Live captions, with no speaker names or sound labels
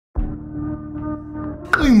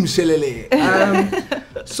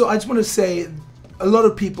So I just want to say, a lot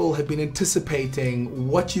of people have been anticipating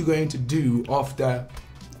what you're going to do after.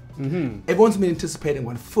 Everyone's been anticipating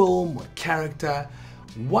what film, what character.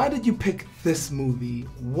 Why did you pick this movie?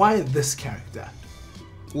 Why this character?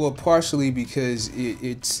 Well, partially because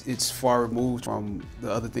it's far removed from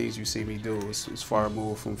the other things you see me do. It's far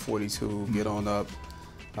removed from 42, Get On Up,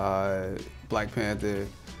 Black Panther,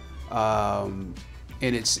 and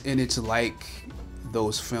it's like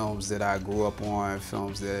those films that I grew up on,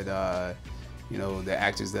 films that you know, the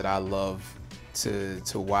actors that I love to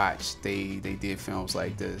watch. They did films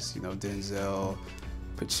like this. You know, Denzel,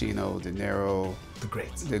 Pacino, De Niro, the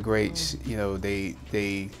greats. You know,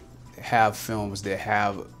 they have films that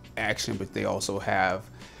have action, but they also have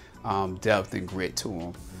depth and grit to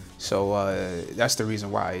them. So that's the reason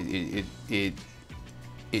why it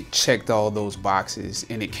checked all those boxes,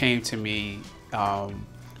 and it came to me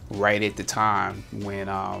right at the time when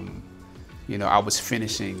you know, I was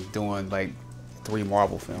finishing doing like 3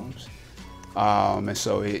 Marvel films, and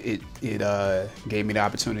so it gave me the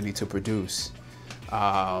opportunity to produce.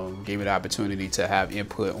 Gave me the opportunity to have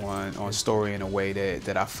input on story in a way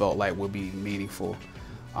that I felt like would be meaningful.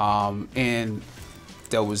 And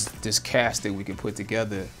there was this cast that we could put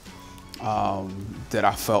together that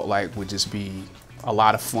I felt like would just be a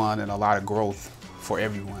lot of fun and a lot of growth for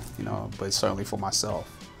everyone, you know, but certainly for myself.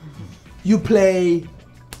 You play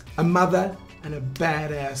a mother and a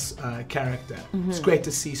badass character. It's great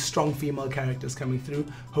to see strong female characters coming through.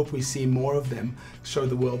 Hope we see more of them. Show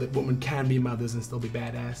the world that women can be mothers and still be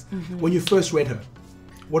badass. When you first read her,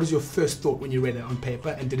 what is your first thought when you read it on paper,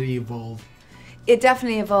 and did it evolve? It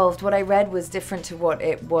definitely evolved. What I read was different to what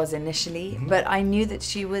it was initially, but I knew that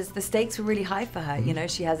the stakes were really high for her. You know,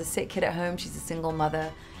 she has a sick kid at home, she's a single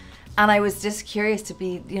mother. And I was just curious to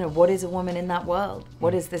be, you know, what is a woman in that world?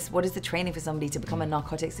 What is this? What is the training for somebody to become a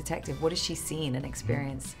narcotics detective? What has she seen and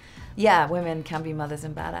experienced? Yeah, women can be mothers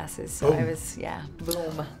and badasses. So I was, yeah,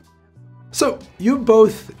 boom. So you're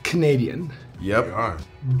both Canadian. Yep. We are.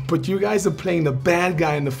 But you guys are playing the bad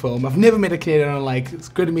guy in the film. I've never met a Canadian I'm like, it's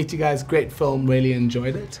good to meet you guys. Great film, really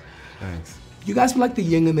enjoyed it. Thanks. You guys were like the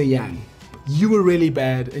yin and the yang. You were really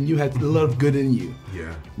bad, and you had a lot of good in you.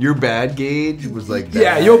 Yeah. Your bad gauge was like that.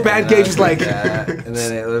 Yeah, your bad gauge was like that, and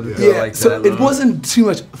then it would go yeah. like So that. it wasn't too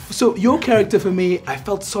much. So your character, for me, I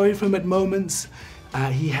felt sorry for him at moments.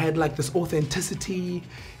 He had like this authenticity.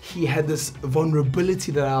 He had this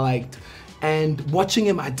vulnerability that I liked. And watching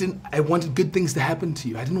him, I wanted good things to happen to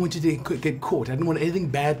you. I didn't want you to get caught. I didn't want anything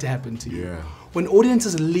bad to happen to you. Yeah. When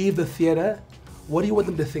audiences leave the theater, what do you want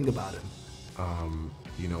them to think about him?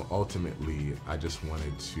 You know, ultimately, I just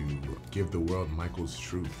wanted to give the world Michael's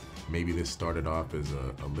truth. Maybe this started off as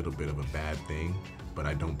a little bit of a bad thing, but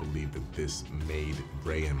I don't believe that this made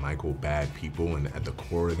Ray and Michael bad people, and at the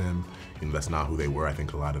core of them, you know, that's not who they were. I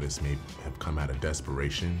think a lot of this may have come out of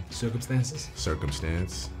desperation.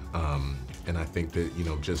 Circumstance. And I think that, you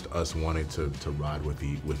know, just us wanting to ride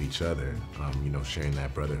with each other, you know, sharing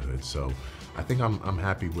that brotherhood. So I think I'm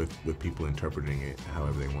happy with people interpreting it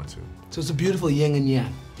however they want to. So it's a beautiful yin and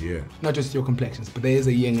yang. Yeah. Not just your complexions, but there is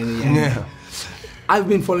a yin and a yang. Yeah. I've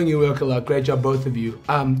been following your work a lot. Great job, both of you.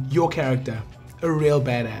 Your character, a real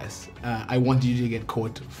badass. I wanted you to get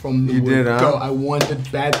caught from the word go. I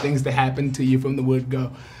wanted bad things to happen to you from the word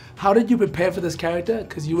go. How did you prepare for this character?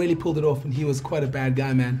 Because you really pulled it off, and he was quite a bad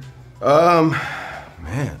guy, man.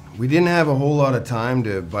 Man, we didn't have a whole lot of time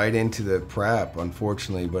to bite into the prep,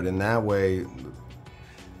 unfortunately, but in that way,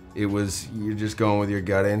 it was, you're just going with your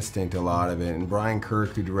gut instinct, a lot of it. And Brian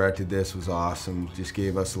Kirk, who directed this, was awesome. Just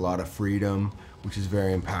gave us a lot of freedom, which is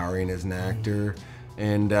very empowering as an actor.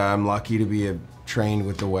 And I'm lucky to be trained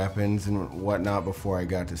with the weapons and whatnot before I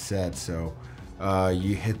got to set, so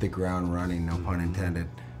you hit the ground running, no pun intended,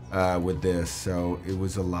 with this. So it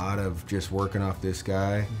was a lot of just working off this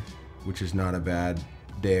guy, which is not a bad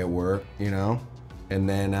day at work, you know? And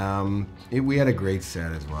then we had a great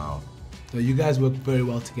set as well. So you guys worked very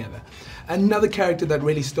well together. Another character that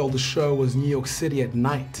really stole the show was New York City at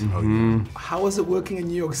night. Mm-hmm. How was it working in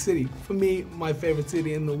New York City? For me, my favorite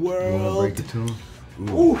city in the world. You wanna break it to him?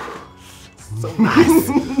 Ooh, so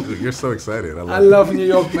nice. You're so excited. I love New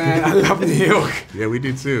York, man. I love New York. Yeah, we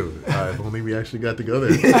do too. If only we actually got to go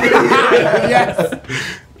there.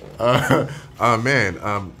 Yes.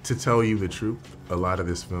 Man, to tell you the truth, a lot of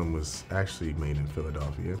this film was actually made in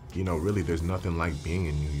Philadelphia. You know, really, there's nothing like being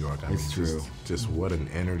in New York. I It's mean, true. Just what an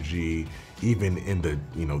energy, even in the,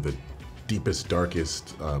 you know, the deepest,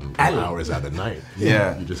 darkest hours of the night.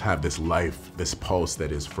 Yeah. You just have this life, this pulse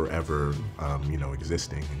that is forever, you know,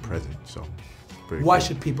 existing and present. So, Very Why cool.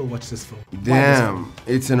 should people watch this film? Damn,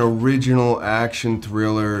 it's an original action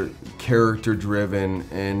thriller, character driven,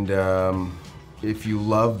 and if you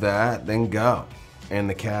love that, then go. And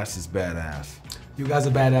the cast is badass. You guys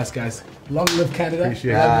are badass, guys. Long live Canada.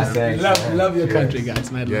 Appreciate love, it. Thanks, love, man. love your Cheers. country,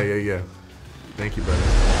 guys. Mad love. Yeah. Thank you, brother.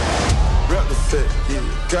 Rep the set,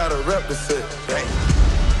 yeah, gotta rep the set.